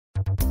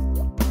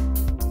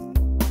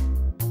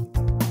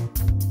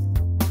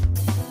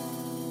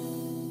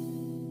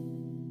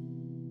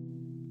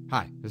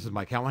Hi, this is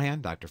Mike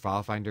Callahan, Dr.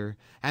 FileFinder,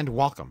 and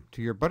welcome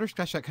to your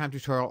Butterscotch.com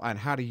tutorial on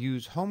how to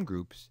use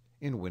HomeGroups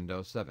in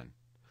Windows 7.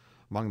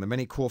 Among the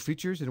many cool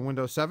features in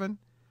Windows 7,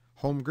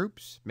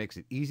 HomeGroups makes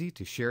it easy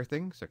to share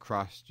things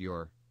across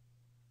your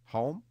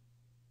home.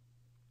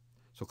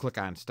 So click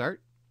on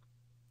Start,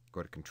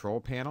 go to Control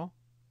Panel.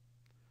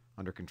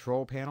 Under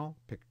Control Panel,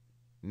 pick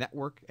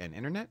Network and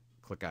Internet,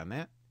 click on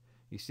that.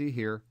 You see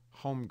here,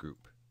 Home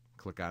Group,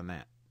 click on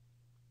that.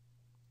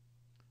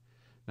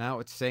 Now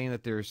it's saying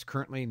that there's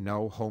currently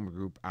no home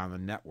group on the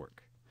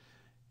network.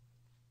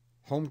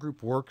 Home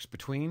group works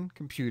between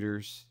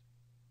computers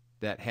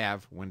that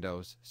have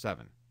Windows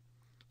 7.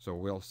 So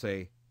we'll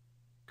say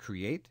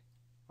create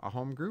a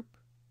home group.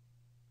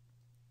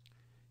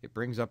 It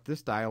brings up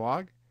this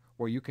dialog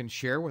where you can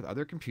share with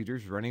other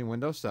computers running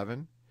Windows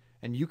 7,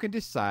 and you can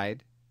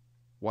decide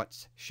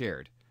what's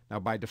shared. Now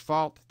by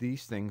default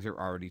these things are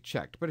already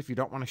checked, but if you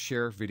don't want to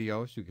share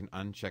videos you can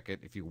uncheck it.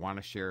 If you want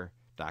to share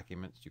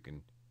documents you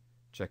can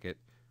check it.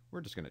 We're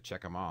just going to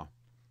check them all.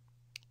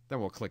 Then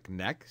we'll click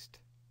Next,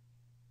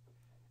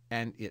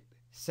 and it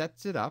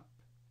sets it up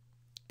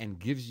and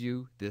gives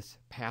you this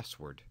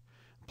password.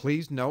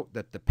 Please note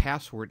that the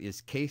password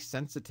is case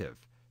sensitive,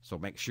 so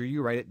make sure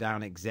you write it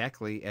down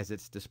exactly as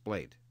it's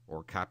displayed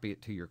or copy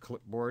it to your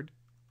clipboard,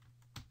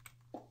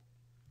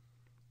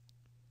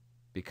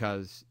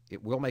 because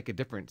it will make a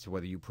difference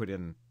whether you put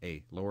in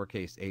a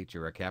lowercase h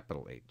or a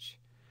capital H.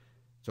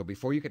 So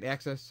before you can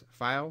access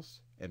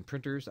files and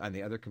printers on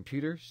the other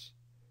computers,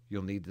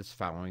 you'll need this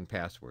following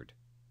password.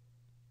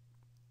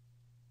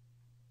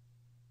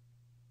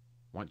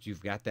 Once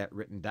you've got that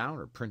written down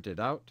or printed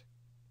out,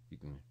 you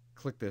can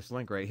click this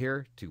link right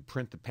here to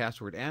print the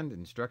password and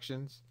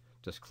instructions.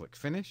 Just click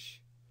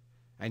Finish,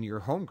 and your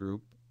home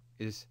group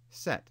is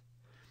set.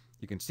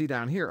 You can see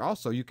down here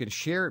also you can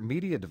share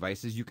media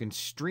devices. You can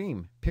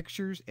stream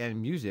pictures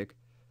and music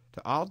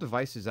to all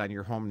devices on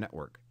your home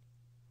network,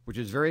 which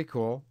is very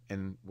cool,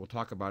 and we'll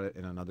talk about it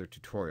in another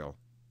tutorial.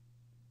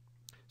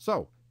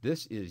 So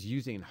this is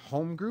using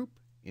Home Group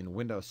in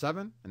Windows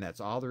 7, and that's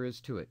all there is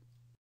to it.